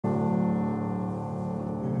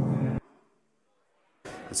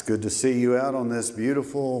It's good to see you out on this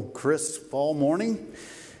beautiful, crisp fall morning.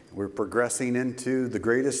 We're progressing into the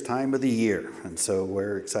greatest time of the year, and so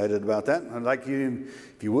we're excited about that. I'd like you,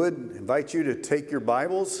 if you would, invite you to take your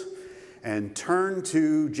Bibles and turn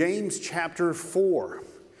to James chapter 4.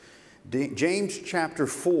 James chapter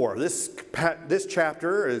 4. This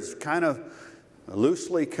chapter is kind of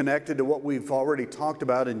loosely connected to what we've already talked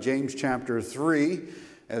about in James chapter 3,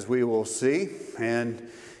 as we will see. And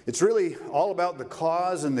it's really all about the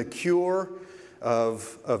cause and the cure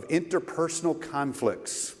of interpersonal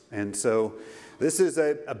conflicts. And so this is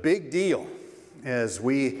a big deal as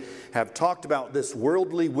we have talked about this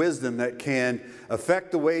worldly wisdom that can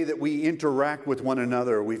affect the way that we interact with one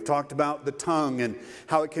another. We've talked about the tongue and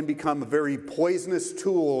how it can become a very poisonous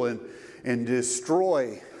tool and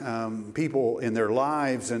destroy people in their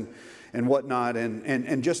lives and whatnot.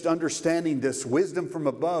 And just understanding this wisdom from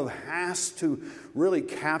above has to really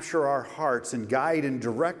capture our hearts and guide and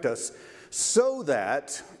direct us so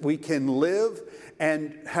that we can live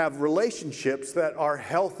and have relationships that are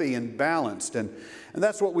healthy and balanced. And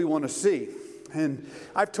that's what we want to see. And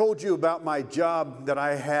I've told you about my job that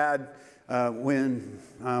I had when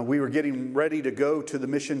we were getting ready to go to the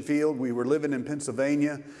mission field. We were living in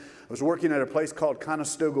Pennsylvania. I was working at a place called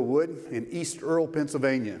Conestoga Wood in East Earle,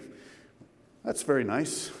 Pennsylvania. That's very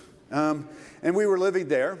nice. And we were living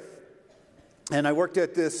there. And I worked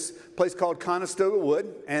at this place called Conestoga Wood,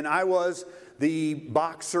 and I was the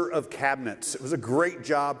boxer of cabinets. It was a great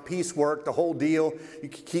job, piecework, the whole deal. You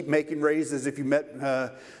could keep making raises if you met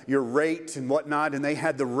your rate and whatnot, and they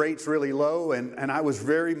had the rates really low, and I was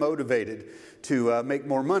very motivated to make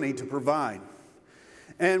more money to provide.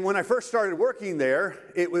 And when I first started working there,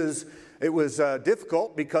 it was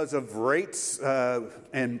difficult because of rates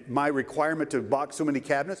and my requirement to box so many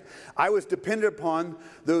cabinets. I was dependent upon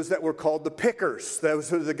those that were called the pickers.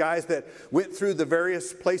 Those are the guys that went through the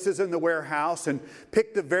various places in the warehouse and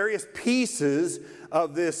picked the various pieces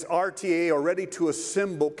of this RTA or ready to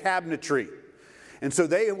assemble cabinetry. And so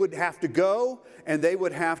they would have to go and they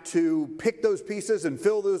would have to pick those pieces and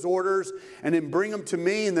fill those orders and then bring them to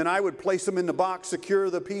me, and then I would place them in the box, secure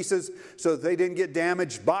the pieces so that they didn't get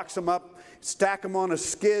damaged, box them up, stack them on a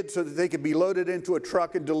skid so that they could be loaded into a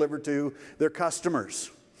truck and delivered to their customers.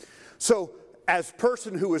 So as a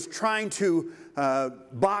person who was trying to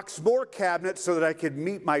box more cabinets so that I could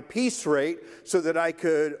meet my piece rate, so that I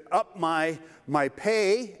could up my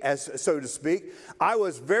pay, as so to speak, I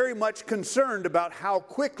was very much concerned about how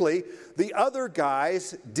quickly the other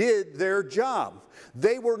guys did their job.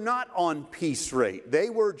 They were not on piece rate. They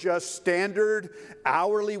were just standard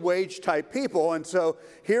hourly wage type people. And so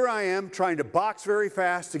here I am trying to box very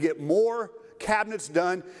fast to get more cabinets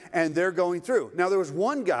done, and they're going through. Now there was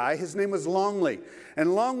one guy, his name was Longley,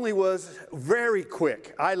 and Longley was very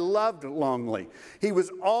quick. I loved Longley. He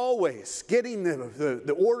was always getting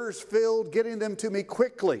the orders filled, getting them to me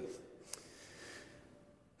quickly.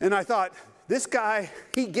 And I thought, this guy,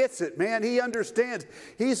 he gets it, man. He understands.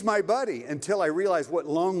 He's my buddy, until I realized what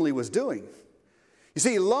Longley was doing. You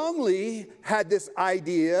see, Longley had this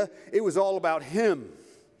idea, it was all about him.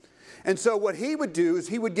 And so what he would do is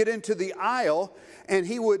he would get into the aisle and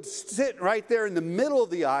he would sit right there in the middle of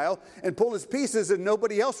the aisle and pull his pieces, and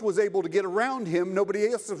nobody else was able to get around him.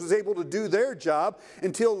 Nobody else was able to do their job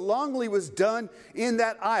until Longley was done in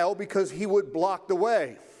that aisle, because he would block the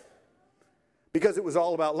way. Because it was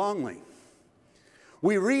all about Longley.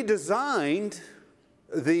 We redesigned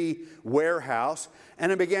the warehouse,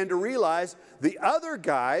 and I began to realize the other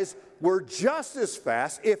guys were just as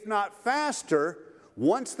fast, if not faster,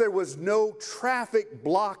 once there was no traffic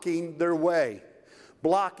blocking their way,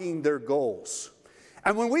 blocking their goals.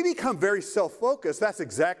 And when we become very self-focused, that's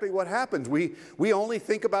exactly what happens. We only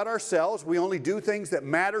think about ourselves. We only do things that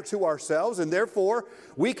matter to ourselves, and therefore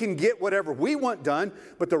we can get whatever we want done,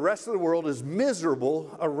 but the rest of the world is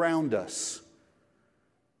miserable around us.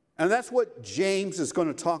 And that's what James is going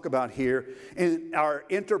to talk about here in our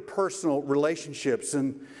interpersonal relationships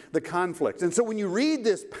and the conflict. And so when you read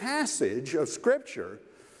this passage of Scripture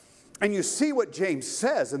and you see what James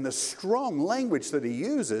says and the strong language that he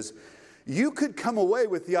uses, you could come away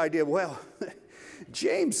with the idea, well,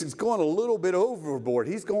 James is going a little bit overboard.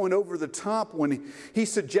 He's going over the top when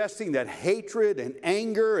he's suggesting that hatred and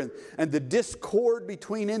anger and the discord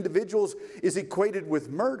between individuals is equated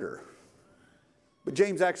with murder. But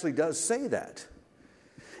James actually does say that.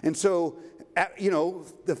 And so,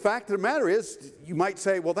 the fact of the matter is, you might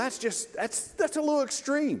say, well, that's a little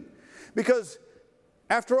extreme. Because,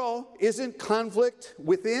 after all, isn't conflict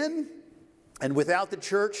within and without the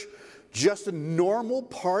church just a normal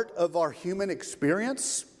part of our human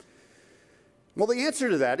experience? Well, the answer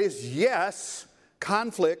to that is yes,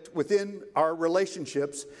 Conflict within our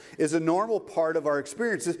relationships is a normal part of our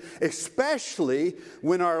experiences, especially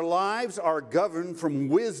when our lives are governed from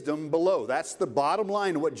wisdom below. That's the bottom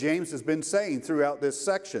line of what James has been saying throughout this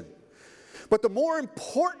section. But the more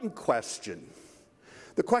important question,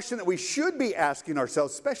 the question that we should be asking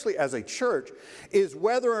ourselves, especially as a church, is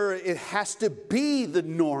whether it has to be the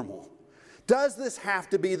normal. Does this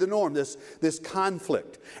have to be the norm, this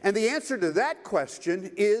conflict? And the answer to that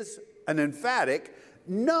question is an emphatic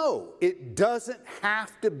no. It doesn't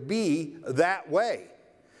have to be that way.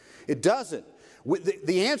 It doesn't.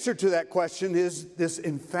 The answer to that question is this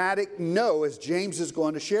emphatic no, as James is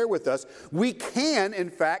going to share with us. We can, in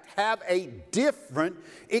fact, have a different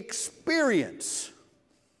experience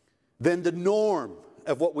than the norm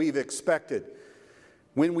of what we've expected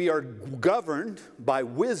when we are governed by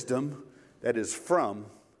wisdom that is from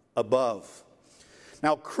above.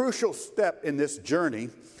 Now, a crucial step in this journey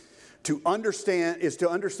is to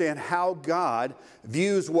understand how God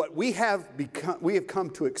views what we have come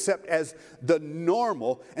to accept as the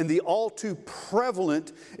normal and the all too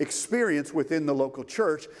prevalent experience within the local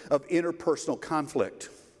church of interpersonal conflict.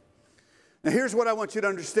 Now, here's what I want you to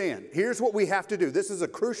understand. Here's what we have to do. This is a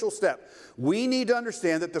crucial step. We need to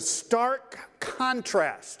understand that the stark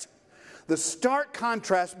contrast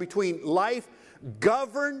between life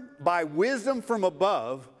governed by wisdom from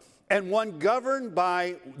above and one governed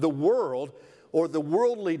by the world, or the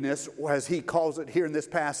worldliness, as he calls it here in this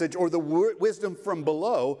passage, or the wisdom from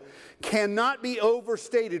below, cannot be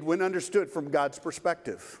overstated when understood from God's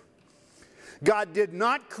perspective. God did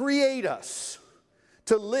not create us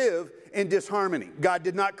to live in disharmony. God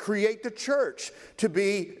did not create the church to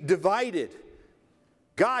be divided.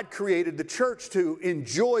 God created the church to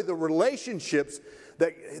enjoy the relationships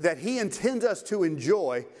that he intends us to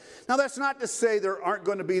enjoy. Now, that's not to say there aren't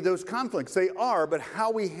going to be those conflicts. They are, but how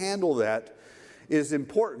we handle that is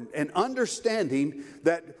important. And understanding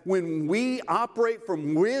that when we operate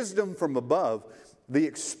from wisdom from above, the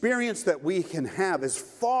experience that we can have is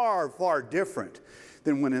far, far different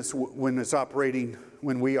than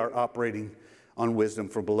when we are operating on wisdom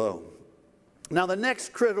from below. Now, the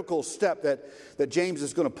next critical step that James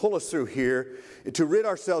is going to pull us through here to rid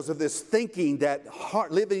ourselves of this thinking that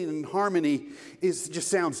living in harmony just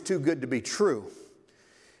sounds too good to be true,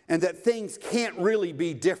 and that things can't really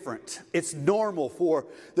be different. It's normal for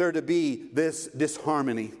there to be this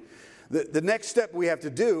disharmony. The next step we have to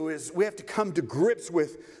do is we have to come to grips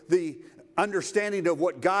with the understanding of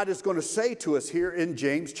what God is going to say to us here in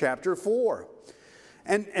James chapter 4.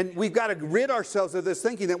 And we've got to rid ourselves of this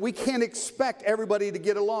thinking that we can't expect everybody to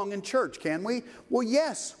get along in church, can we? Well,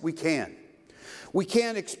 yes, we can. We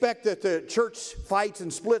can't expect that the church fights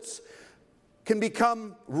and splits can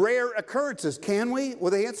become rare occurrences, can we?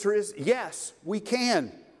 Well, the answer is yes, we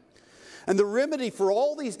can. And the remedy for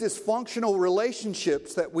all these dysfunctional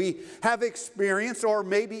relationships that we have experienced, or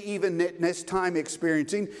maybe even this time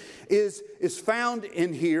experiencing, is found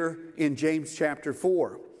in here in James chapter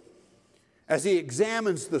 4. As he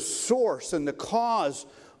examines the source and the cause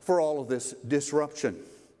for all of this disruption.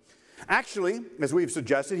 Actually, as we've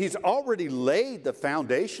suggested, he's already laid the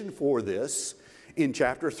foundation for this in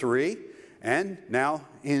chapter 3 and now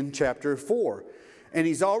in chapter 4. And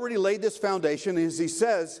he's already laid this foundation, as he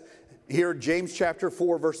says here, James chapter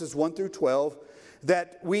 4, verses 1 through 12,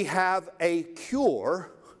 that we have a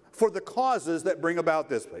cure for the causes that bring about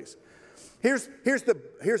this place. Here's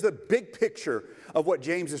the big picture of what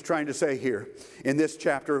James is trying to say here in this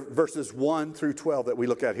chapter, verses 1 through 12 that we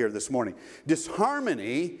look at here this morning.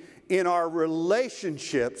 Disharmony in our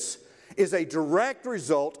relationships is a direct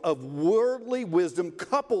result of worldly wisdom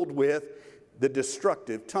coupled with the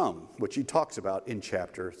destructive tongue, which he talks about in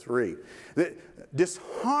chapter 3. The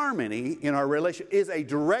disharmony in our relation is a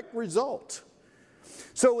direct result.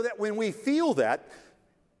 So that when we feel that,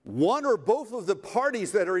 one or both of the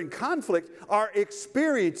parties that are in conflict are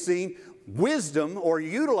experiencing wisdom or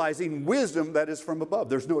utilizing wisdom that is from above.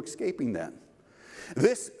 There's no escaping that.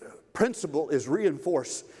 This principle is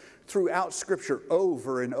reinforced throughout Scripture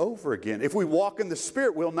over and over again. If we walk in the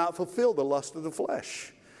Spirit, we'll not fulfill the lust of the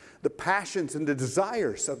flesh, the passions and the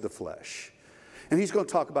desires of the flesh. And he's going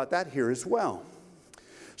to talk about that here as well.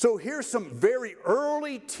 So here's some very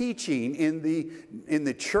early teaching in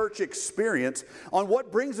the church experience on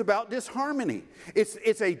what brings about disharmony.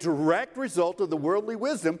 It's a direct result of the worldly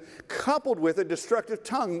wisdom coupled with a destructive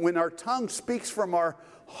tongue when our tongue speaks from our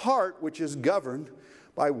heart, which is governed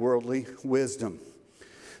by worldly wisdom.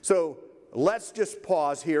 So let's just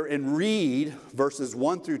pause here and read verses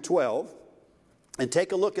 1 through 12 and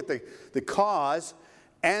take a look at the cause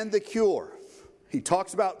and the cure. He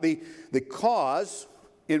talks about the cause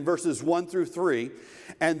in verses 1 through 3,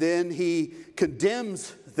 and then he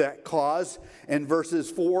condemns that cause in verses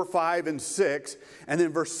 4, 5, and 6, and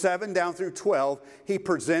then verse 7 down through 12, he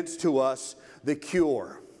presents to us the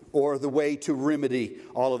cure, or the way to remedy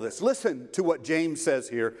all of this. Listen to what James says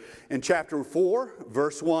here in chapter 4,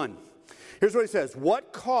 verse 1. Here's what he says: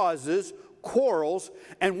 what causes quarrels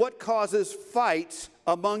and what causes fights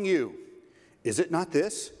among you? Is it not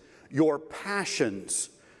this? Your passions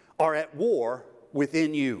are at war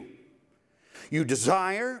within you. You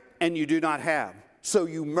desire and you do not have, so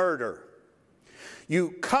you murder.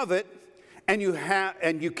 You covet and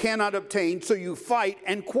you cannot obtain, so you fight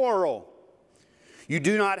and quarrel. You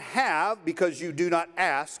do not have because you do not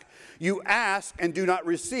ask. You ask and do not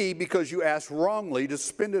receive because you ask wrongly to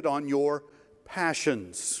spend it on your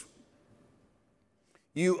passions.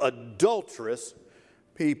 You adulterous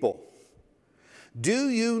people. Do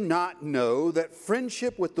you not know that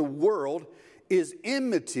friendship with the world is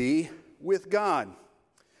enmity with God?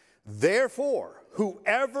 Therefore,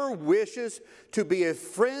 whoever wishes to be a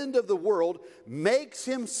friend of the world makes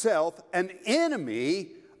himself an enemy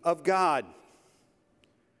of God.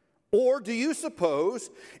 Or do you suppose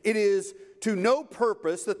it is to no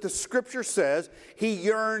purpose that the Scripture says he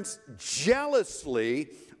yearns jealously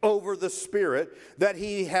over the Spirit that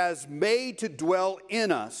he has made to dwell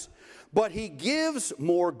in us? But he gives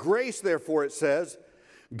more grace, therefore it says,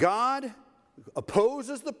 God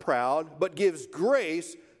opposes the proud, but gives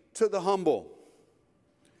grace to the humble.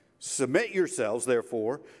 Submit yourselves,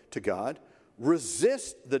 therefore, to God.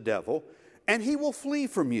 Resist the devil, and he will flee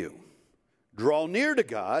from you. Draw near to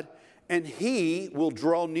God, and he will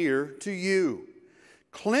draw near to you.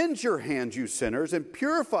 Cleanse your hands, you sinners, and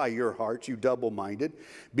purify your hearts, you double-minded.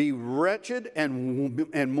 Be wretched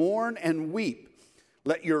and mourn and weep.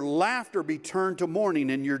 Let your laughter be turned to mourning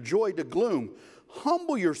and your joy to gloom.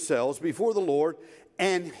 Humble yourselves before the Lord,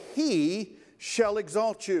 and he shall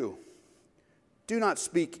exalt you. Do not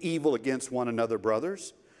speak evil against one another,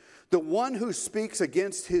 brothers. The one who speaks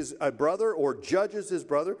against his brother or judges his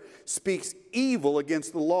brother speaks evil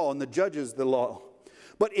against the law and the judges the law.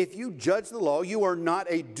 But if you judge the law, you are not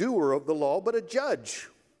a doer of the law, but a judge.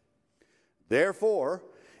 Therefore,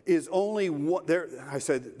 there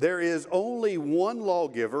is only one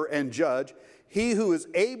lawgiver and judge, he who is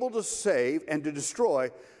able to save and to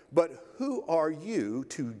destroy. But who are you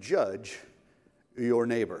to judge your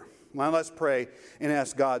neighbor? Well, let's pray and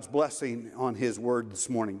ask God's blessing on his word this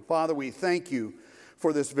morning. Father, we thank you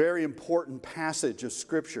for this very important passage of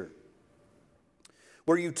Scripture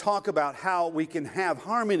where you talk about how we can have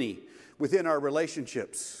harmony within our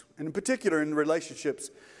relationships, and in particular in relationships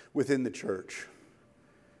within the church.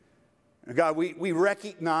 And God, we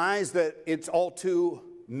recognize that it's all too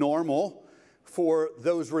normal for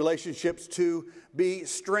those relationships to be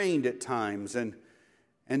strained at times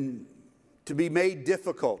and to be made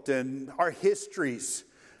difficult, and our histories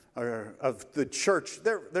of the church,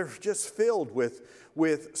 they're just filled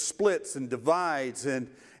with splits and divides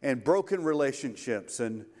and broken relationships,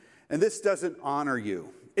 and this doesn't honor you.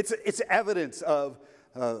 It's evidence of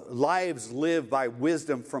lives lived by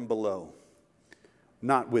wisdom from below,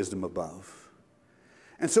 not wisdom above.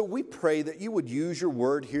 And so we pray that you would use your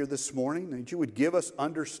word here this morning, that you would give us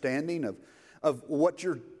understanding of what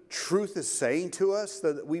your truth is saying to us,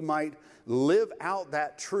 so that we might live out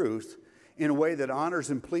that truth in a way that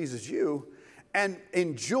honors and pleases you and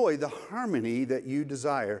enjoy the harmony that you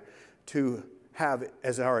desire to have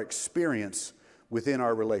as our experience within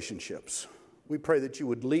our relationships. We pray that you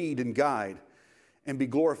would lead and guide and be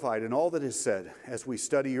glorified in all that is said as we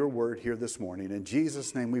study your word here this morning. In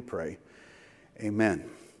Jesus' name we pray. Amen.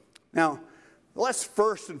 Now, let's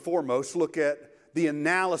first and foremost look at the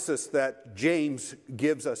analysis that James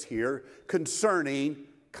gives us here concerning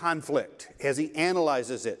conflict as he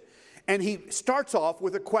analyzes it. And he starts off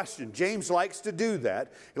with a question. James likes to do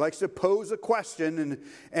that. He likes to pose a question,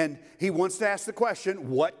 and he wants to ask the question,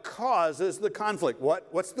 what causes the conflict?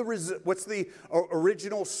 What's the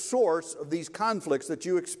original source of these conflicts that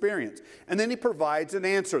you experience? And then he provides an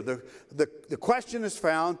answer. The question is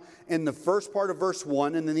found in the first part of verse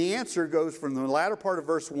 1, and then the answer goes from the latter part of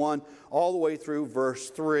verse 1 all the way through verse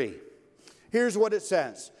 3. Here's what it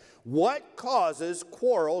says. What causes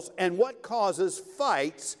quarrels and what causes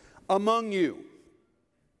fights among you?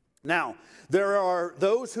 Now, there are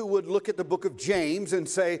those who would look at the book of James and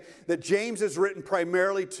say that James is written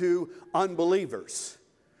primarily to unbelievers.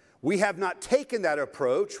 We have not taken that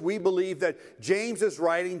approach. We believe that James is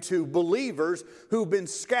writing to believers who've been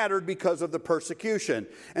scattered because of the persecution.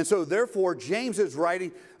 And so therefore, James is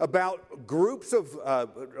writing about groups of,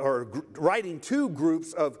 writing to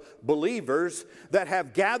groups of believers that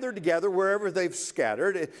have gathered together wherever they've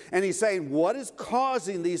scattered. And he's saying, what is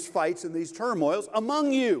causing these fights and these turmoils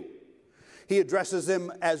among you? He addresses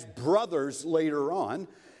them as brothers later on.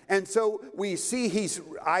 And so we see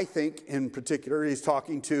I think in particular, he's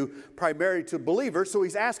talking primarily to believers. So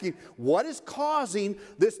he's asking, what is causing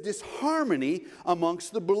this disharmony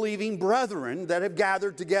amongst the believing brethren that have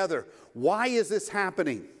gathered together? Why is this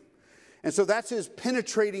happening? And so that's his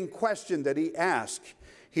penetrating question that he asks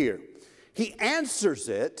here. He answers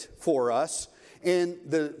it for us in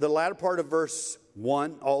the latter part of verse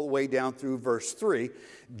 1 all the way down through verse 3.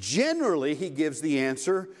 Generally, he gives the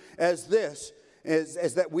answer as this.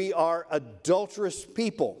 Is that we are adulterous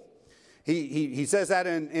people. He says that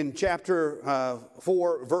in chapter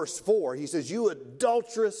 4, verse 4. He says, you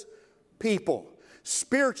adulterous people.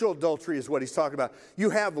 Spiritual adultery is what he's talking about. You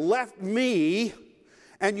have left me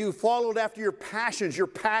and you followed after your passions. Your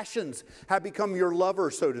passions have become your lover,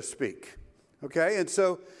 so to speak. Okay, and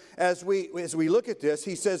so as we look at this,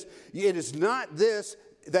 he says, it is not this,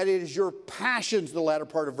 that it is your passions, the latter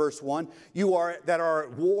part of verse 1, that are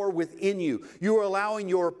at war within you. You are allowing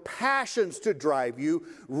your passions to drive you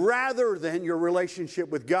rather than your relationship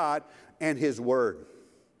with God and His Word.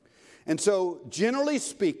 And so, generally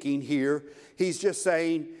speaking here, he's just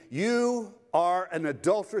saying, you are an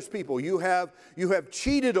adulterous people. You have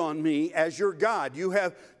cheated on me as your God. You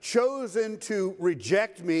have chosen to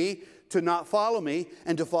reject me, to not follow me,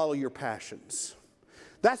 and to follow your passions.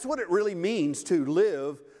 That's what it really means to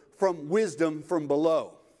live from wisdom from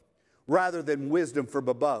below rather than wisdom from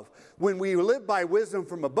above. When we live by wisdom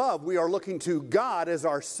from above, we are looking to God as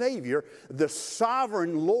our Savior, the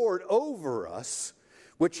sovereign Lord over us,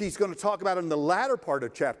 which he's going to talk about in the latter part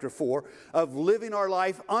of chapter 4, of living our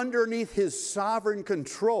life underneath His sovereign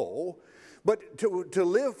control. But to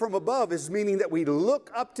live from above is meaning that we look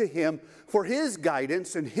up to Him for His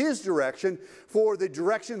guidance and His direction, for the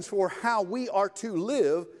directions for how we are to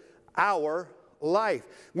live our life.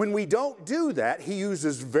 When we don't do that, he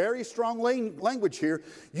uses very strong language here.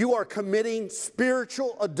 You are committing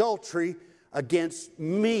spiritual adultery against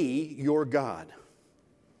me, your God.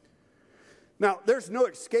 Now, there's no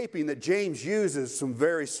escaping that James uses some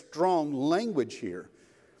very strong language here.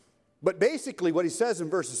 But basically what he says in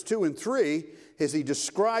verses 2 and 3 is he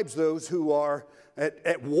describes those who are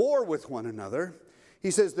at war with one another. He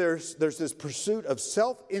says there's this pursuit of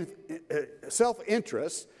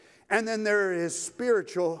self-interest, and then there is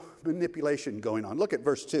spiritual manipulation going on. Look at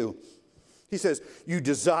verse 2. He says, you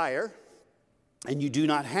desire and you do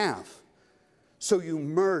not have, so you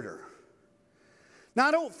murder. Now,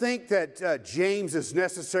 I don't think that James is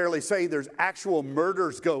necessarily saying there's actual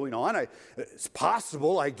murders going on. It's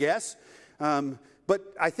possible, I guess.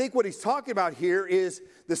 But I think what he's talking about here is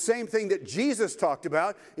the same thing that Jesus talked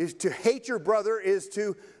about, is to hate your brother is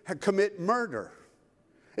to commit murder.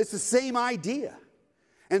 It's the same idea.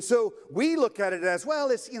 And so we look at it as, well,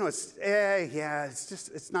 it's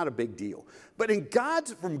not a big deal. But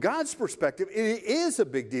from God's perspective, it is a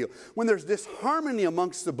big deal. When there's disharmony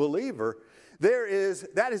amongst the believer,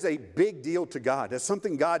 that is a big deal to God. That's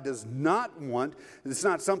something God does not want. It's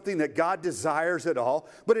not something that God desires at all,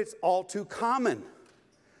 but it's all too common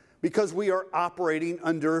because we are operating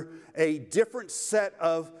under a different set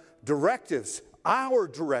of directives, our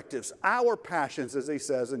passions, as he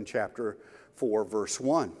says in chapter 4, verse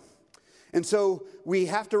 1. And so we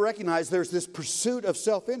have to recognize there's this pursuit of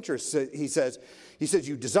self-interest. He says,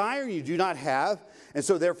 you desire and you do not have, and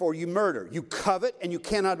so therefore you murder. You covet and you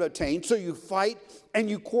cannot obtain, so you fight and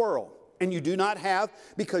you quarrel. And you do not have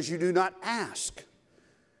because you do not ask.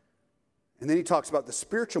 And then he talks about the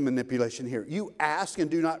spiritual manipulation here. You ask and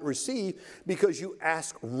do not receive because you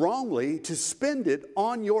ask wrongly to spend it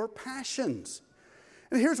on your passions.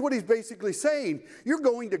 And here's what he's basically saying. You're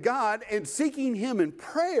going to God and seeking Him in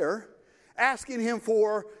prayer, asking Him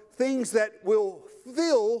for things that will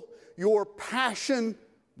fill your passion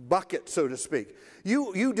bucket, so to speak.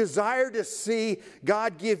 You desire to see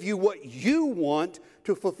God give you what you want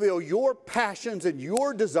to fulfill your passions and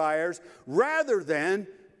your desires rather than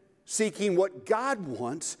seeking what God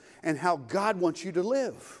wants and how God wants you to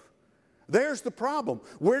live. There's the problem.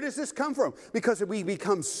 Where does this come from? Because we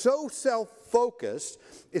become so self-focused,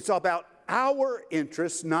 it's about our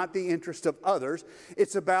interests, not the interest of others.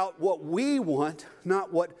 It's about what we want,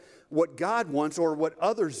 not what God wants or what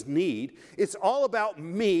others need. It's all about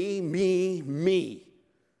me, me, me.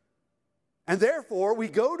 And therefore, we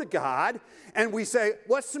go to God and we say,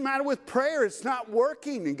 what's the matter with prayer? It's not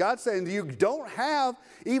working. And God's saying, you don't have,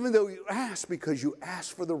 even though you ask, because you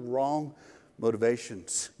ask for the wrong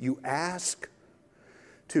motivations. You ask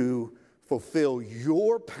to fulfill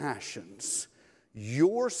your passions,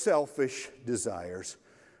 your selfish desires,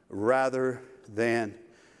 rather than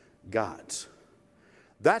God's.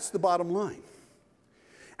 That's the bottom line.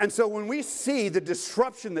 And so when we see the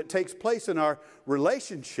disruption that takes place in our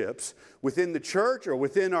relationships within the church or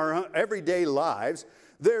within our everyday lives,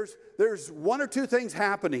 there's one or two things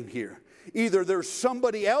happening here. Either there's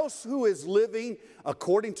somebody else who is living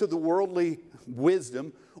according to the worldly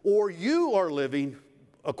wisdom, or you are living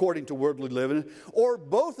according to worldly living, or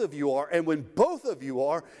both of you are. And when both of you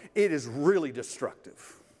are, it is really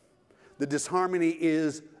destructive. The disharmony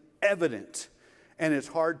is evident, and it's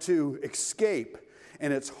hard to escape.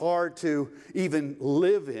 And it's hard to even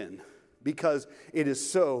live in because it is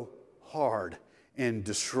so hard and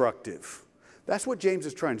destructive. That's what James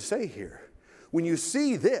is trying to say here. When you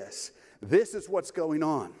see this, this is what's going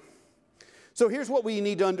on. So here's what we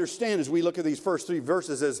need to understand as we look at these first three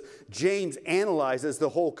verses as James analyzes the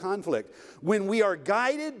whole conflict. When we are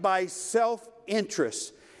guided by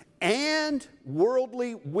self-interest and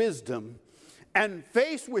worldly wisdom and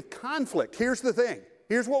faced with conflict, here's the thing.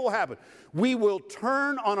 Here's what will happen. We will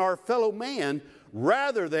turn on our fellow man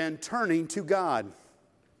rather than turning to God.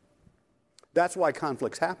 That's why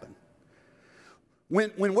conflicts happen.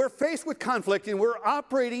 When we're faced with conflict and we're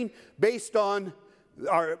operating based on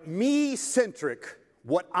our me-centric,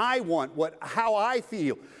 what I want, how I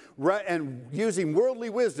feel, and using worldly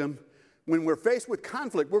wisdom, when we're faced with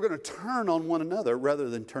conflict, we're going to turn on one another rather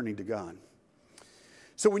than turning to God.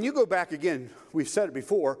 So when you go back again, we've said it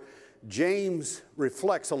before, James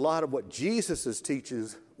reflects a lot of what Jesus'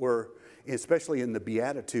 teachings were, especially in the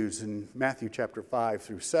Beatitudes in Matthew chapter 5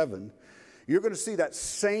 through 7. You're going to see that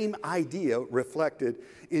same idea reflected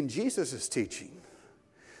in Jesus' teaching.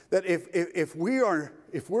 That if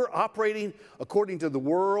we're operating according to the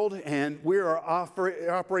world and we are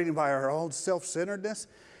operating by our own self-centeredness,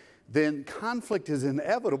 then conflict is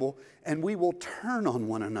inevitable and we will turn on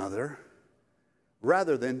one another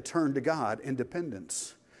rather than turn to God in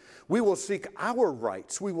dependence. We will seek our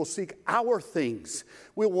rights. We will seek our things.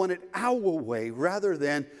 We'll want it our way rather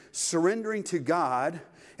than surrendering to God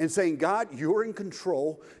and saying, God, you're in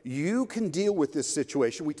control. You can deal with this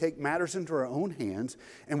situation. We take matters into our own hands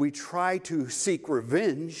and we try to seek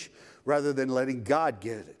revenge rather than letting God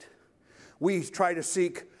get it. We try to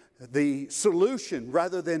seek the solution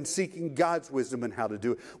rather than seeking God's wisdom in how to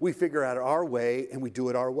do it. We figure out our way and we do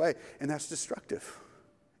it our way, and that's destructive.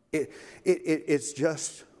 It's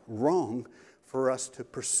just wrong for us to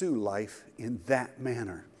pursue life in that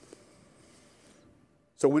manner.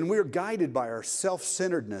 So when we're guided by our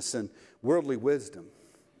self-centeredness and worldly wisdom,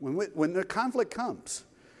 when the conflict comes,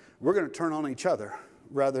 we're going to turn on each other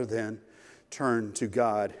rather than turn to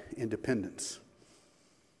God in dependence.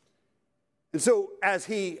 And so as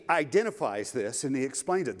he identifies this and he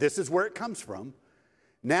explains it, this is where it comes from.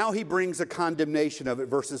 Now he brings a condemnation of it,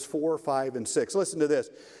 verses 4, 5, and 6. Listen to this.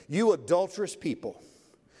 You adulterous people,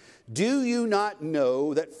 do you not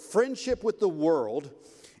know that friendship with the world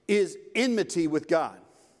is enmity with God?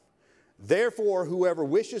 Therefore, whoever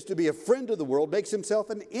wishes to be a friend of the world makes himself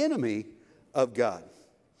an enemy of God.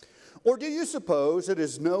 Or do you suppose it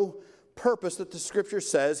is no purpose that the Scripture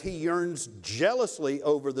says he yearns jealously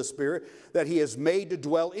over the Spirit that he has made to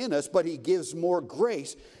dwell in us, but he gives more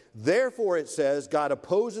grace? Therefore, it says, God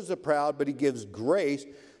opposes the proud, but he gives grace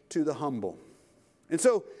to the humble. And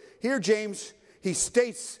so here James, he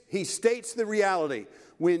states the reality.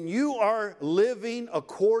 When you are living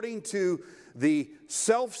according to the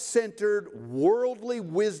self-centered, worldly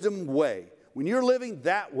wisdom way, when you're living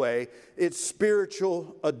that way, it's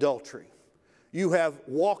spiritual adultery. You have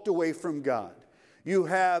walked away from God. You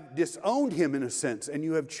have disowned him in a sense, and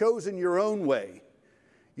you have chosen your own way.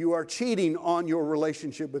 You are cheating on your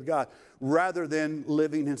relationship with God rather than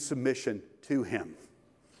living in submission to him.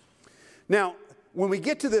 Now, when we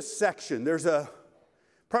get to this section, there's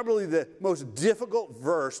probably the most difficult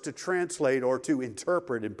verse to translate or to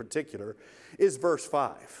interpret in particular is verse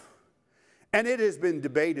 5. And it has been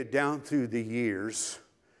debated down through the years.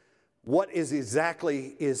 What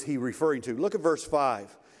exactly is he referring to? Look at verse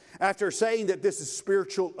 5. After saying that this is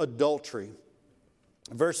spiritual adultery,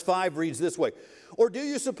 verse 5 reads this way. Or do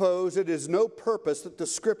you suppose it is no purpose that the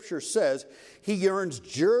Scripture says he yearns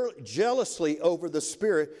jealously over the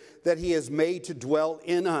Spirit that he has made to dwell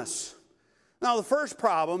in us? Now, the first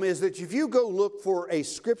problem is that if you go look for a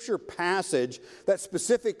scripture passage that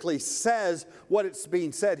specifically says what it's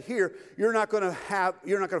being said here, you're not going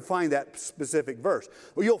to find that specific verse.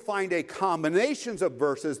 Well, you'll find a combinations of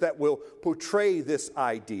verses that will portray this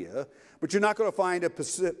idea, but you're not going to find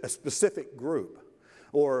a specific group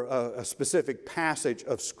or a specific passage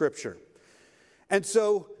of scripture. And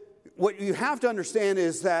so what you have to understand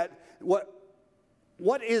is that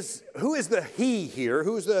who is the he here?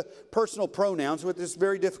 Who's the personal pronouns? Which is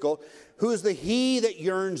very difficult. Who is the he that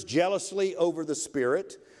yearns jealously over the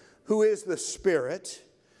Spirit? Who is the Spirit?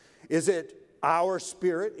 Is it our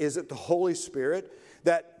spirit? Is it the Holy Spirit?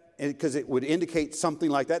 Because it would indicate something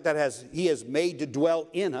like that. He has made to dwell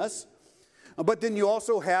in us. But then you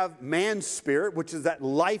also have man's spirit, which is that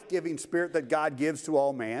life-giving spirit that God gives to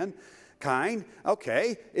all mankind.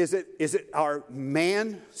 Okay, is it our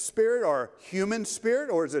man spirit, our human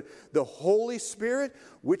spirit, or is it the Holy Spirit?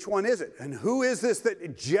 Which one is it? And who is this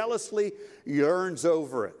that jealously yearns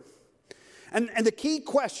over it? And the key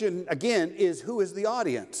question, again, is who is the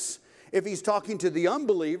audience? If he's talking to the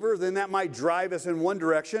unbeliever, then that might drive us in one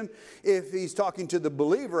direction. If he's talking to the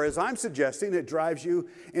believer, as I'm suggesting, it drives you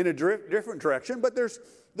in a different direction. But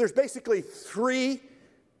there's basically three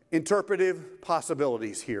interpretive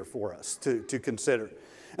possibilities here for us to consider.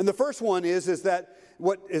 And the first one is that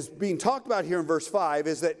what is being talked about here in verse 5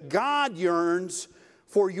 is that God yearns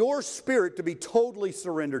for your spirit to be totally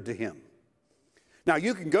surrendered to Him. Now,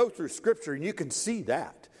 you can go through Scripture and you can see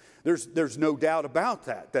that. There's no doubt about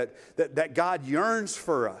that God yearns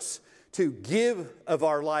for us to give of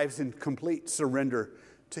our lives in complete surrender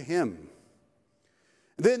to Him.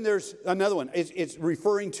 Then there's another one. It's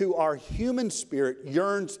referring to our human spirit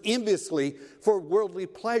yearns enviously for worldly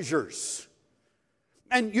pleasures.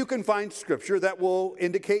 And you can find scripture that will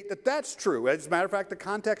indicate that that's true. As a matter of fact, the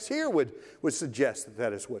context here would suggest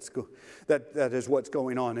that is what's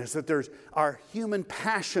going on, is that our human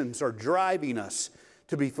passions are driving us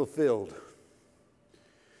to be fulfilled.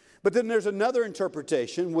 But then there's another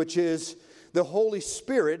interpretation, which is the Holy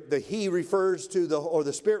Spirit. The Spirit refers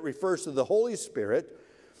to the Holy Spirit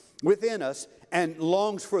within us and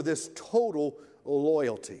longs for this total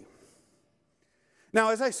loyalty. Now,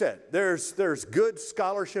 as I said, there's good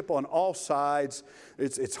scholarship on all sides.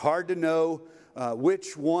 It's hard to know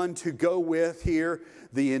which one to go with here.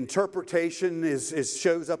 The interpretation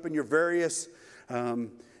shows up in your various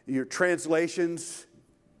your translations.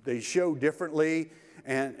 They show differently,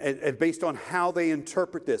 and based on how they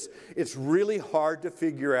interpret this, it's really hard to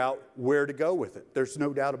figure out where to go with it. There's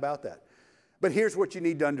no doubt about that. But here's what you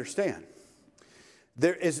need to understand.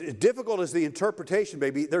 As difficult as the interpretation may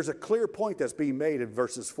be, there's a clear point that's being made in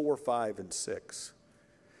verses 4, 5, and 6.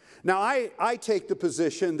 Now, I take the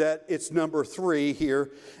position that it's number 3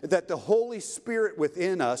 here, that the Holy Spirit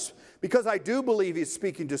within us, because I do believe he's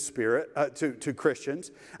speaking to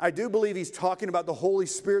Christians. I do believe he's talking about the Holy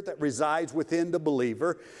Spirit that resides within the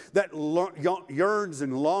believer, that yearns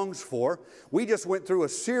and longs for. We just went through a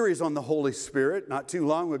series on the Holy Spirit not too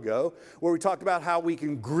long ago, where we talked about how we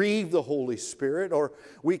can grieve the Holy Spirit or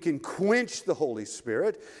we can quench the Holy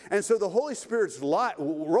Spirit. And so the Holy Spirit's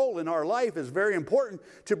role in our life is very important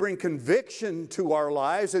to bring conviction to our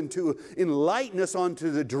lives and to enlighten us onto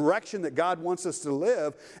the direction that God wants us to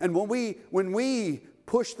live. And when we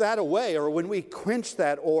push that away, or when we quench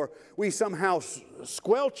that, or we somehow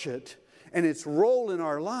squelch it and its role in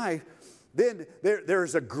our life, then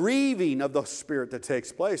there's a grieving of the Spirit that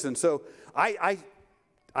takes place. And so I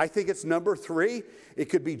think it's number 3. It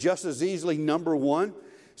could be just as easily number 1.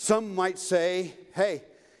 Some might say, hey,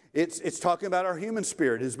 it's talking about our human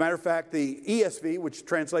spirit. As a matter of fact, the ESV, which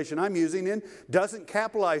translation I'm using in, doesn't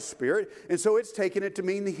capitalize spirit, and so it's taken it to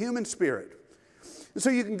mean the human spirit. And so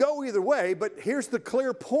you can go either way, but here's the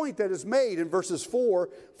clear point that is made in verses 4,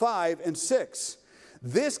 5, and 6.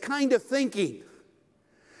 This kind of thinking,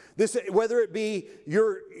 whether it be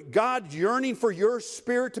God yearning for your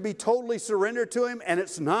spirit to be totally surrendered to Him, and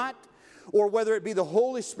it's not, or whether it be the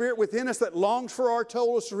Holy Spirit within us that longs for our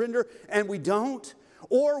total surrender, and we don't,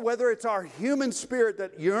 or whether it's our human spirit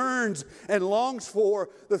that yearns and longs for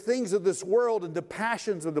the things of this world and the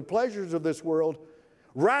passions of the pleasures of this world,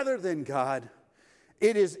 rather than God,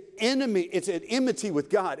 it's an enmity with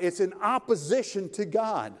God. It's an opposition to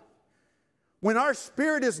God. When our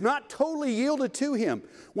spirit is not totally yielded to Him,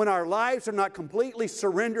 when our lives are not completely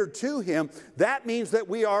surrendered to Him, that means that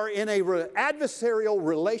we are in an adversarial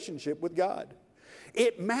relationship with God.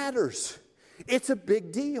 It matters. It's a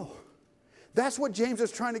big deal. That's what James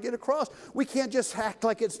is trying to get across. We can't just act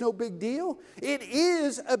like it's no big deal. It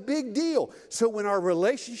is a big deal. So when our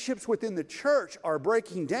relationships within the church are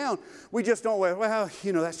breaking down, we just don't, well,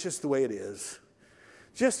 that's just the way it is.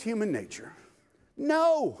 Just human nature.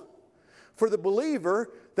 No. For the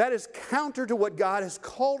believer, that is counter to what God has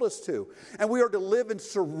called us to. And we are to live in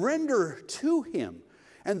surrender to Him.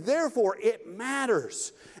 And therefore, it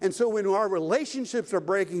matters. And so when our relationships are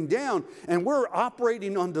breaking down and we're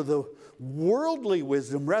operating under the worldly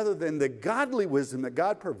wisdom rather than the godly wisdom that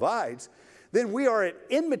God provides, then we are at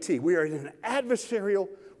enmity. We are in an adversarial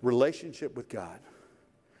relationship with God.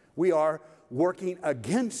 We are working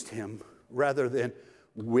against Him rather than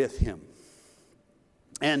with Him.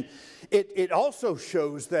 And it also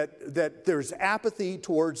shows that there's apathy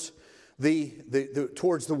towards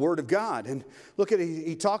towards the Word of God. And look at it,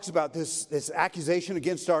 he talks about this accusation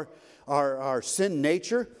against our sin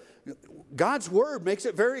nature. God's Word makes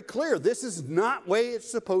it very clear this is not the way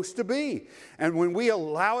it's supposed to be. And when we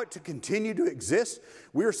allow it to continue to exist,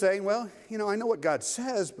 we're saying, well, I know what God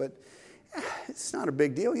says, but it's not a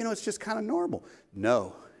big deal. It's just kind of normal.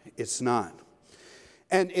 No, it's not.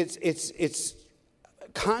 And it's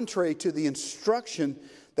contrary to the instruction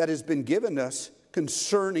that has been given us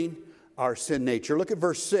concerning our sin nature. Look at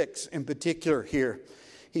verse 6 in particular here.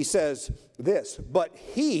 He says this, but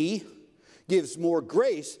He gives more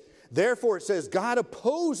grace. Therefore it says God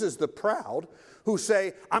opposes the proud who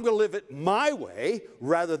say, I'm going to live it my way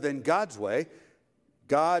rather than God's way.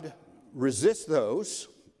 God resists those.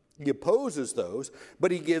 He opposes those,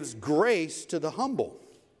 but He gives grace to the humble.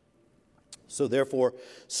 So therefore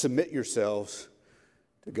submit yourselves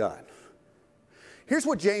to God. Here's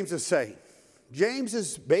what James is saying. James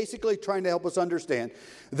is basically trying to help us understand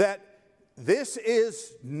that this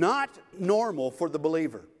is not normal for the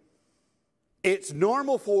believer. It's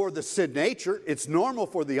normal for the sin nature. It's normal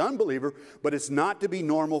for the unbeliever, but it's not to be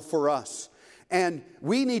normal for us. And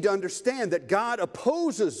we need to understand that God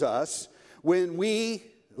opposes us when we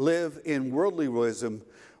live in worldly wisdom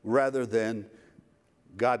rather than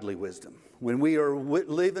godly wisdom. When we are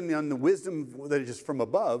living in the wisdom that is from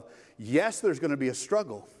above, yes, there's going to be a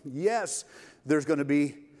struggle. Yes, there's going to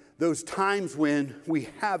be those times when we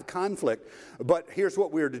have conflict. But here's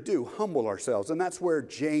what we are to do, humble ourselves. And that's where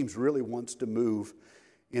James really wants to move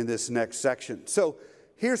in this next section. So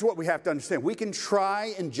here's what we have to understand. We can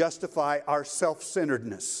try and justify our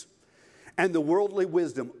self-centeredness and the worldly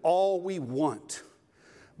wisdom all we want.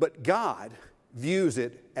 But God views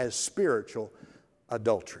it as spiritual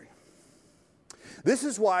adultery. This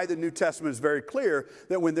is why the New Testament is very clear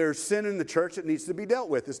that when there's sin in the church, it needs to be dealt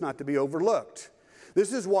with. It's not to be overlooked.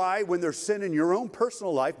 This is why when there's sin in your own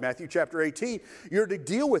personal life, Matthew chapter 18, you're to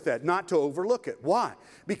deal with that, not to overlook it. Why?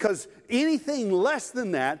 Because anything less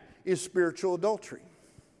than that is spiritual adultery.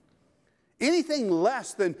 Anything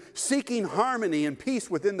less than seeking harmony and peace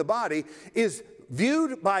within the body is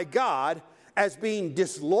viewed by God as being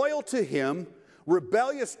disloyal to Him,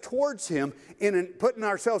 rebellious towards Him, putting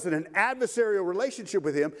ourselves in an adversarial relationship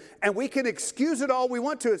with Him, and we can excuse it all we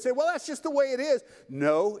want to and say, well, that's just the way it is.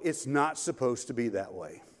 No, it's not supposed to be that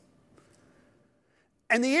way.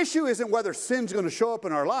 And the issue isn't whether sin's going to show up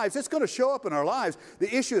in our lives. It's going to show up in our lives.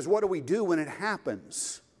 The issue is, what do we do when it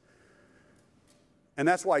happens? And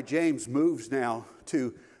that's why James moves now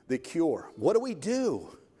to the cure. What do we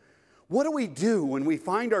do? What do we do when we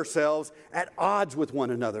find ourselves at odds with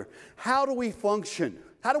one another? How do we function?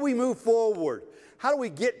 How do we move forward? How do we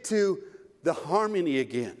get to the harmony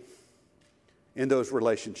again in those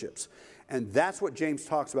relationships? And that's what James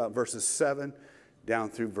talks about, verses 7 down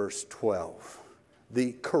through verse 12.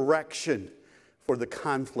 The correction for the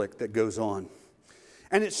conflict that goes on.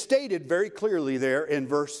 And it's stated very clearly there in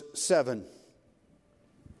verse 7.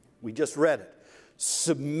 We just read it.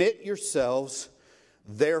 Submit yourselves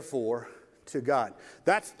therefore to God.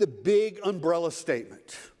 That's the big umbrella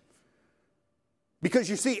statement. Because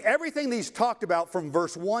you see, everything that he's talked about from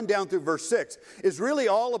verse 1 down through verse 6 is really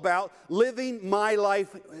all about living my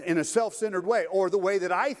life in a self-centered way, or the way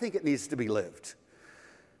that I think it needs to be lived.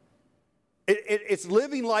 It's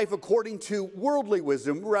living life according to worldly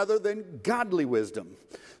wisdom rather than godly wisdom.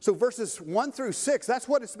 So verses 1 through 6, that's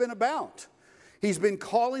what it's been about. He's been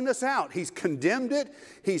calling us out. He's condemned it.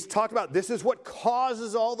 He's talked about this is what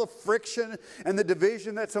causes all the friction and the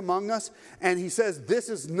division that's among us. And he says this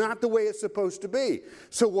is not the way it's supposed to be.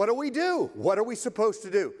 So what do we do? What are we supposed to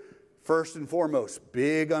do? First and foremost,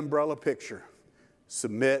 big umbrella picture.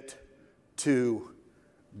 Submit to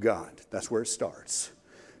God. That's where it starts.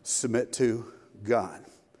 Submit to God.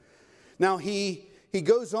 Now he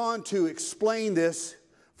goes on to explain this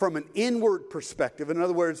from an inward perspective. In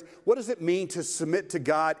other words, what does it mean to submit to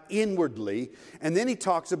God inwardly? And then he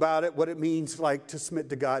talks about it, what it means like to submit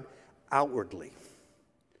to God outwardly.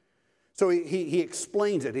 So he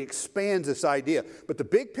explains it. He expands this idea. But the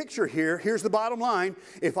big picture here, here's the bottom line.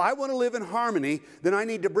 If I want to live in harmony, then I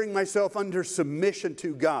need to bring myself under submission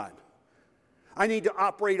to God. I need to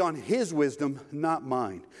operate on His wisdom, not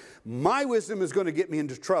mine. My wisdom is going to get me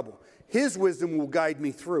into trouble. His wisdom will guide me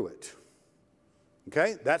through it.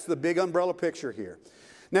 Okay? That's the big umbrella picture here.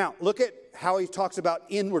 Now, look at how he talks about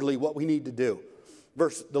inwardly what we need to do.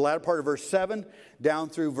 The latter part of verse 7 down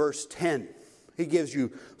through verse 10. He gives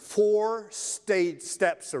you 4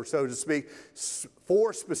 steps, or so to speak,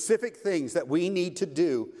 4 specific things that we need to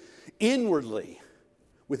do inwardly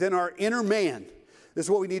within our inner man. This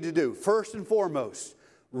is what we need to do. First and foremost,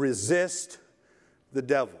 resist the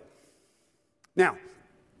devil. Now,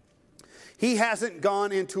 he hasn't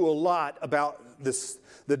gone into a lot about this,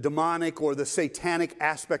 the demonic or the satanic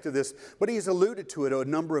aspect of this, but he's alluded to it a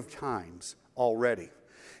number of times already.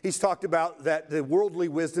 He's talked about that the worldly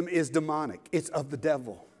wisdom is demonic. It's of the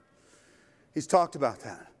devil. He's talked about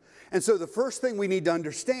that. And so the first thing we need to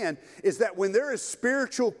understand is that when there is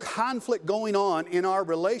spiritual conflict going on in our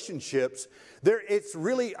relationships, it's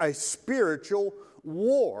really a spiritual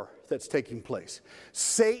war that's taking place.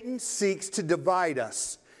 Satan seeks to divide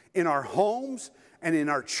us in our homes and in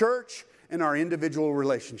our church and our individual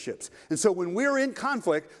relationships. And so when we're in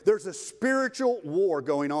conflict, there's a spiritual war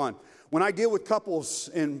going on. When I deal with couples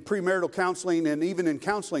in premarital counseling and even in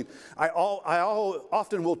counseling, I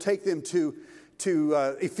often will take them to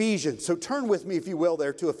Ephesians. So turn with me, if you will,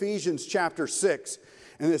 there to Ephesians chapter 6.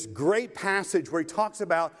 And this great passage where he talks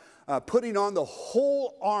about putting on the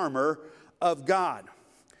whole armor of God.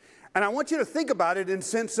 And I want you to think about it in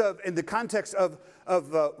the context of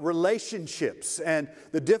relationships and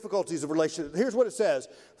the difficulties of relationships. Here's what it says.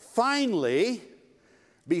 Finally,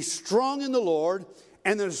 be strong in the Lord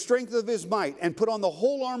and the strength of His might, and put on the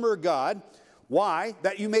whole armor of God. Why?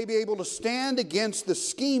 That you may be able to stand against the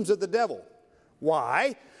schemes of the devil.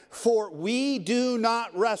 Why? For we do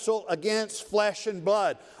not wrestle against flesh and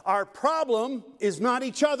blood. Our problem is not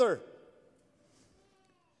each other.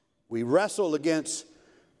 We wrestle against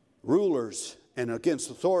rulers and against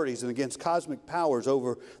authorities and against cosmic powers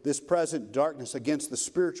over this present darkness, against the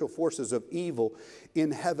spiritual forces of evil in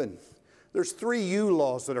heaven. There's 3 you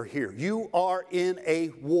laws that are here. You are in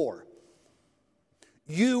a war.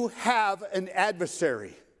 You have an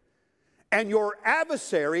adversary. And your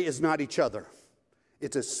adversary is not each other.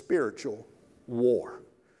 It's a spiritual war.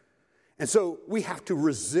 And so we have to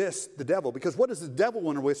resist the devil, because what does the devil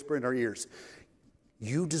want to whisper in our ears?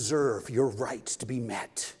 You deserve your rights to be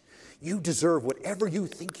met. You deserve whatever you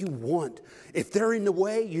think you want. If they're in the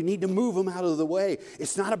way, you need to move them out of the way.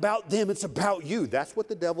 It's not about them, it's about you. That's what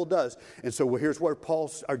the devil does. And so here's where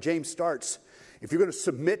James starts. If you're going to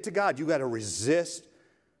submit to God, you've got to resist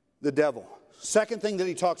the devil. Second thing that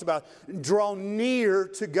he talks about, draw near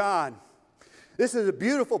to God. This is a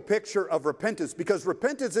beautiful picture of repentance, because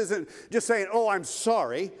repentance isn't just saying, oh, I'm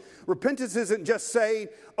sorry. Repentance isn't just saying,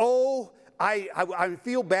 oh, I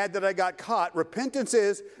feel bad that I got caught. Repentance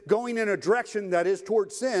is going in a direction that is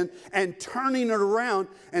towards sin and turning it around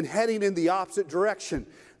and heading in the opposite direction.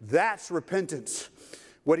 That's repentance.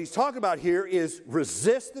 What he's talking about here is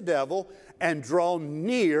resist the devil and draw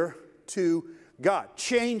near to God.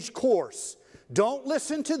 Change course. Don't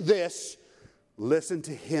listen to this. Listen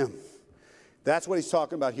to Him. That's what he's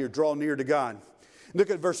talking about here. Draw near to God. Look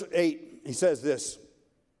at verse 8. He says this.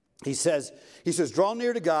 He says, draw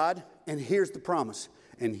near to God. And here's the promise.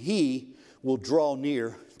 And He will draw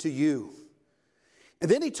near to you. And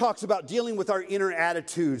then he talks about dealing with our inner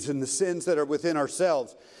attitudes and the sins that are within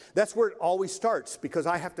ourselves. That's where it always starts, because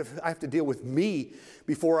I have to deal with me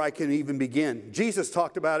before I can even begin. Jesus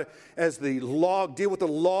talked about it as the log. Deal with the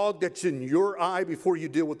log that's in your eye before you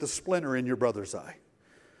deal with the splinter in your brother's eye.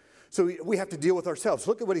 So we have to deal with ourselves.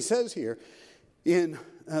 Look at what he says here in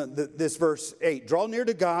this verse 8. Draw near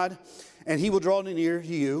to God, and He will draw near to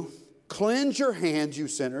you. Cleanse your hands, you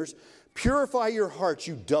sinners. Purify your hearts,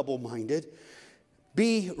 you double-minded.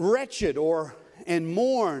 Be wretched and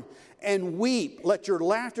mourn and weep. Let your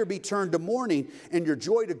laughter be turned to mourning and your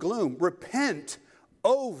joy to gloom. Repent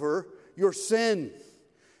over your sin.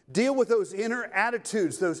 Deal with those inner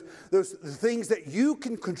attitudes, those things that you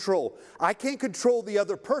can control. I can't control the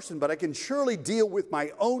other person, but I can surely deal with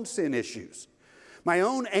my own sin issues. My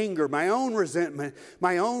own anger, my own resentment,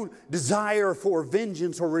 my own desire for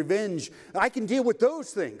vengeance or revenge. I can deal with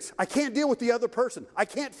those things. I can't deal with the other person. I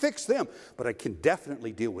can't fix them, but I can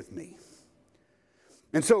definitely deal with me.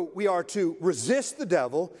 And so we are to resist the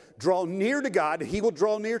devil, draw near to God, he will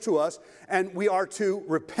draw near to us, and we are to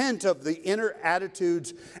repent of the inner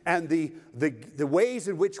attitudes and the ways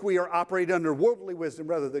in which we are operating under worldly wisdom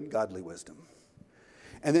rather than godly wisdom.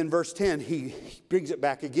 And then verse 10, he brings it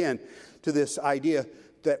back again to this idea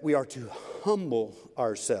that we are to humble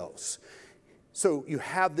ourselves. So you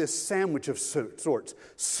have this sandwich of sorts.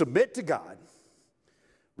 Submit to God,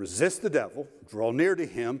 resist the devil, draw near to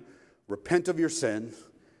him, repent of your sin,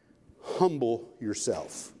 humble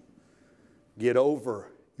yourself. Get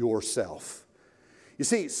over yourself. You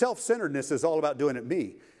see, self-centeredness is all about doing it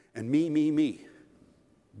me, and me.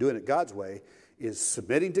 Doing it God's way is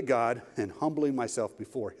submitting to God and humbling myself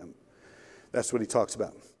before him. That's what he talks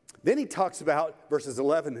about. Then he talks about, verses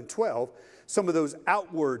 11 and 12, some of those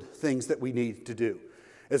outward things that we need to do.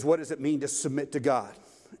 As what does it mean to submit to God?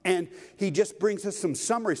 And he just brings us some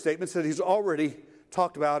summary statements that he's already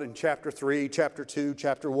talked about in chapter 3, chapter 2,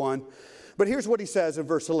 chapter 1. But here's what he says in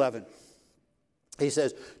verse 11. He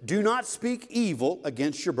says, do not speak evil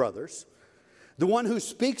against your brothers. The one who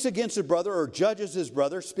speaks against a brother or judges his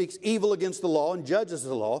brother speaks evil against the law and judges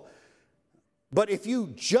the law. But if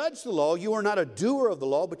you judge the law, you are not a doer of the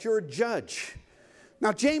law, but you're a judge.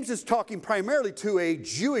 Now, James is talking primarily to a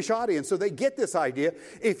Jewish audience, so they get this idea.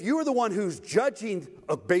 If you're the one who's judging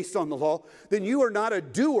based on the law, then you are not a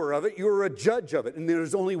doer of it, you're a judge of it. And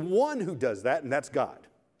there's only one who does that, and that's God.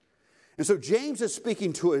 And so James is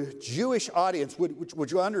speaking to a Jewish audience,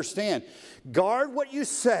 which you understand. Guard what you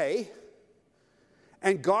say,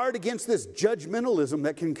 and guard against this judgmentalism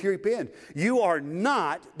that can creep in. You are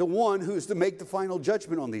not the one who's to make the final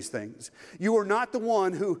judgment on these things. You are not the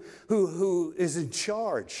one who is in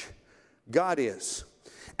charge. God is.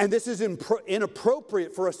 And this is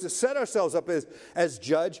inappropriate for us to set ourselves up as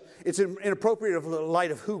judge. It's inappropriate in light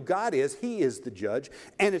of who God is. He is the judge.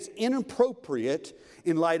 And it's inappropriate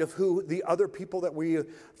in light of who the other people that we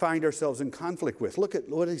find ourselves in conflict with. Look at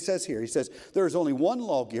what he says here. He says, there is only one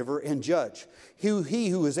lawgiver and judge, he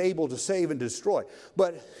who is able to save and destroy.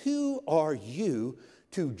 But who are you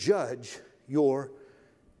to judge your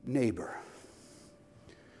neighbor?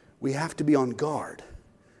 We have to be on guard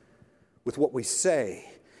with what we say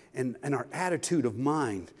and our attitude of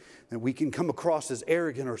mind, that we can come across as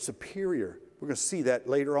arrogant or superior. We're going to see that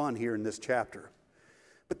later on here in this chapter.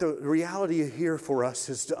 But the reality here for us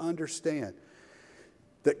is to understand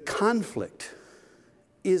that conflict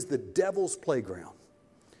is the devil's playground.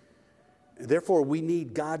 And therefore, we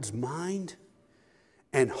need God's mind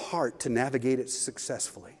and heart to navigate it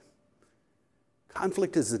successfully.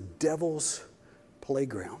 Conflict is the devil's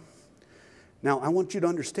playground. Now, I want you to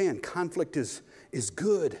understand, conflict is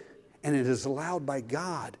good, and it is allowed by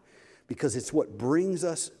God because it's what brings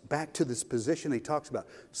us back to this position he talks about.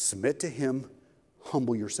 Submit to him,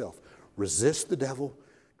 humble yourself. Resist the devil,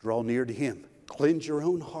 draw near to him. Cleanse your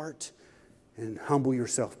own heart and humble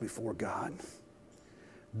yourself before God.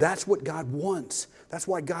 That's what God wants. That's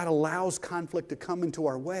why God allows conflict to come into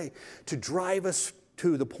our way, to drive us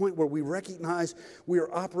to the point where we recognize we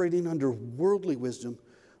are operating under worldly wisdom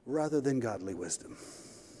rather than godly wisdom.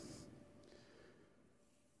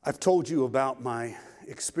 I've told you about my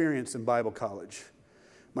experience in Bible college,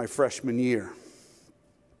 my freshman year,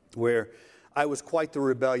 where I was quite the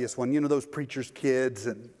rebellious one. You know, those preacher's kids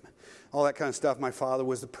and all that kind of stuff. My father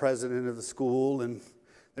was the president of the school, and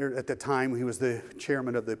there, at the time he was the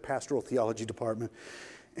chairman of the pastoral theology department.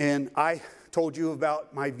 And I told you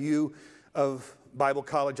about my view of Bible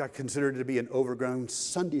college. I considered it to be an overgrown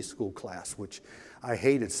Sunday school class, which I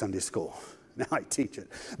hated Sunday school. Now I teach it.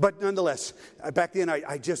 But nonetheless, back then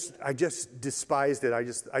I just despised it.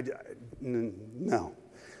 No.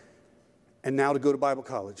 And now to go to Bible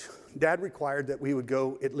college. Dad required that we would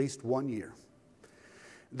go at least 1 year.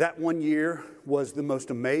 That 1 year was the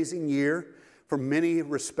most amazing year for many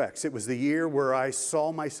respects. It was the year where I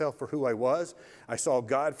saw myself for who I was. I saw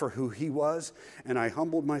God for who he was. And I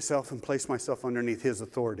humbled myself and placed myself underneath his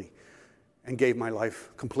authority and gave my life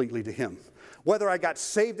completely to him. Whether I got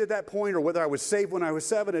saved at that point or whether I was saved when I was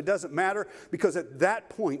 7, it doesn't matter, because at that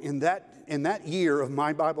point, in that year of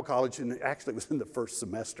my Bible college, and actually it was in the first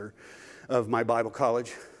semester of my Bible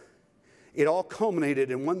college, it all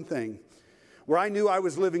culminated in one thing, where I knew I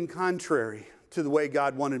was living contrary to the way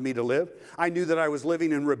God wanted me to live. I knew that I was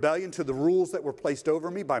living in rebellion to the rules that were placed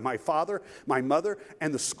over me by my father, my mother,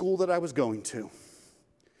 and the school that I was going to.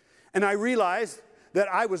 And I realized that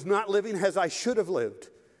I was not living as I should have lived.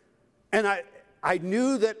 And I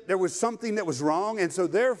knew that there was something that was wrong, and so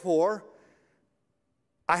therefore,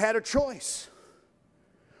 I had a choice.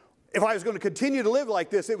 If I was going to continue to live like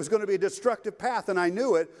this, it was going to be a destructive path, and I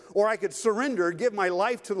knew it. Or I could surrender, give my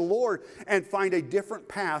life to the Lord, and find a different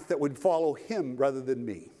path that would follow Him rather than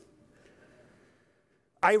me.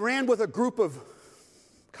 I ran with a group of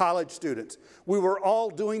college students. We were all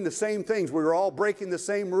doing the same things. We were all breaking the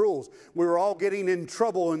same rules. We were all getting in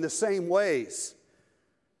trouble in the same ways.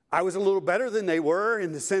 I was a little better than they were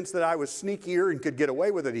in the sense that I was sneakier and could get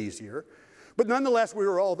away with it easier. But nonetheless, we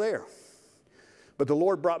were all there. But the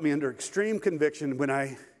Lord brought me under extreme conviction when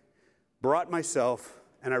I brought myself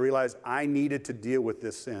and I realized I needed to deal with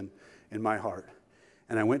this sin in my heart.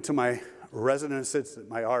 And I went to my resident assistant,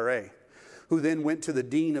 my RA, who then went to the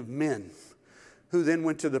dean of men, who then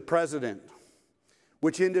went to the president,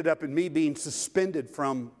 which ended up in me being suspended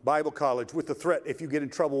from Bible college with the threat, if you get in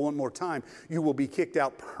trouble one more time, you will be kicked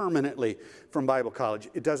out permanently from Bible college.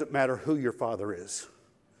 It doesn't matter who your father is.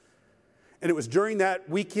 And it was during that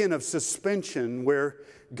weekend of suspension where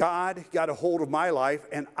God got a hold of my life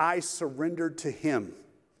and I surrendered to Him.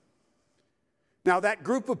 Now, that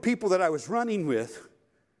group of people that I was running with,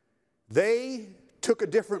 they took a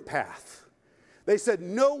different path. They said,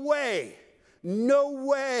 no way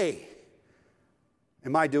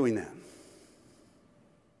am I doing that.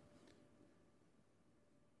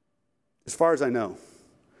 As far as I know,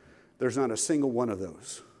 there's not a single one of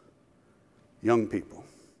those young people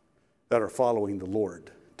that are following the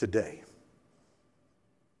Lord today.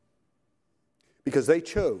 Because they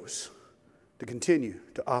chose to continue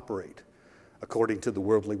to operate according to the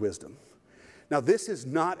worldly wisdom. Now, this is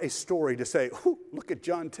not a story to say, oh, look at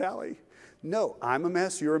John Talley. No, I'm a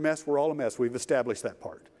mess, you're a mess, we're all a mess. We've established that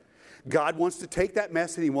part. God wants to take that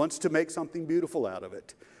mess and He wants to make something beautiful out of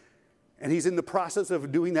it. And He's in the process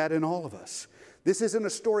of doing that in all of us. This isn't a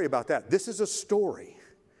story about that. This is a story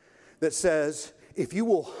that says, if you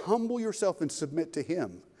will humble yourself and submit to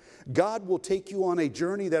Him, God will take you on a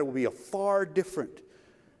journey that will be far different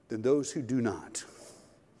than those who do not.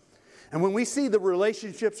 And when we see the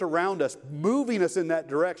relationships around us moving us in that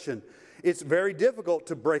direction, it's very difficult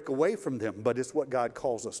to break away from them, but it's what God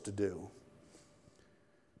calls us to do.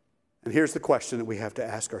 And here's the question that we have to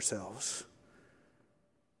ask ourselves.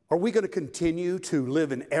 Are we going to continue to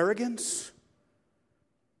live in arrogance?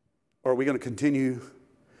 Or are we going to continue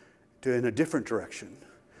to, in a different direction,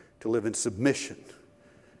 to live in submission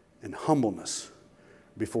and humbleness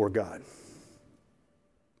before God?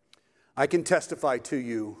 I can testify to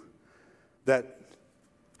you that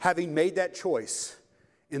having made that choice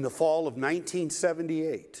in the fall of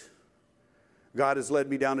 1978, God has led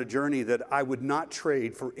me down a journey that I would not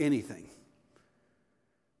trade for anything.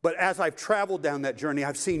 But as I've traveled down that journey,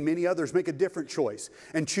 I've seen many others make a different choice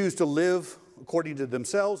and choose to live according to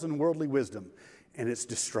themselves and worldly wisdom. And it's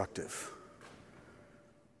destructive.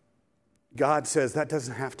 God says that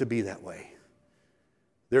doesn't have to be that way.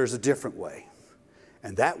 There's a different way.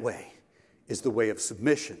 And that way is the way of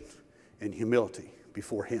submission and humility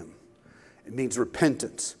before Him. It means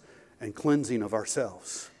repentance and cleansing of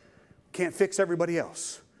ourselves. Can't fix everybody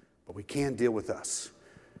else, but we can deal with us.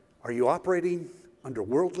 Are you operating under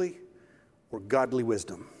worldly or godly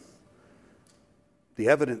wisdom? The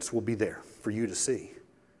evidence will be there for you to see.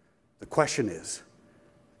 The question is,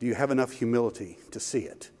 do you have enough humility to see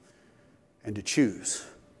it and to choose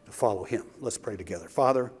to follow Him? Let's pray together.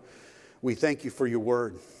 Father, we thank You for Your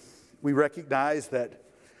word. We recognize that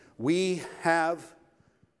we have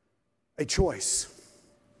a choice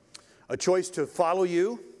to follow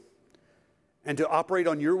You and to operate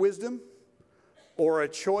on Your wisdom, or a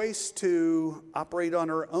choice to operate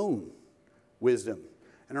on our own wisdom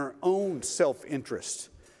and our own self-interest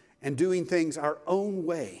and doing things our own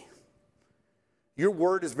way. Your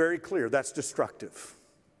word is very clear. That's destructive.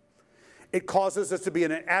 It causes us to be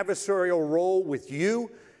in an adversarial role with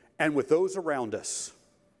You and with those around us.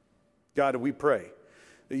 God, we pray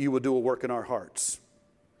that You will do a work in our hearts.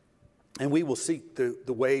 And we will seek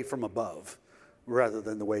the way from above rather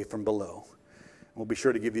than the way from below. We'll be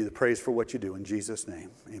sure to give You the praise for what You do. In Jesus'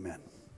 name, amen.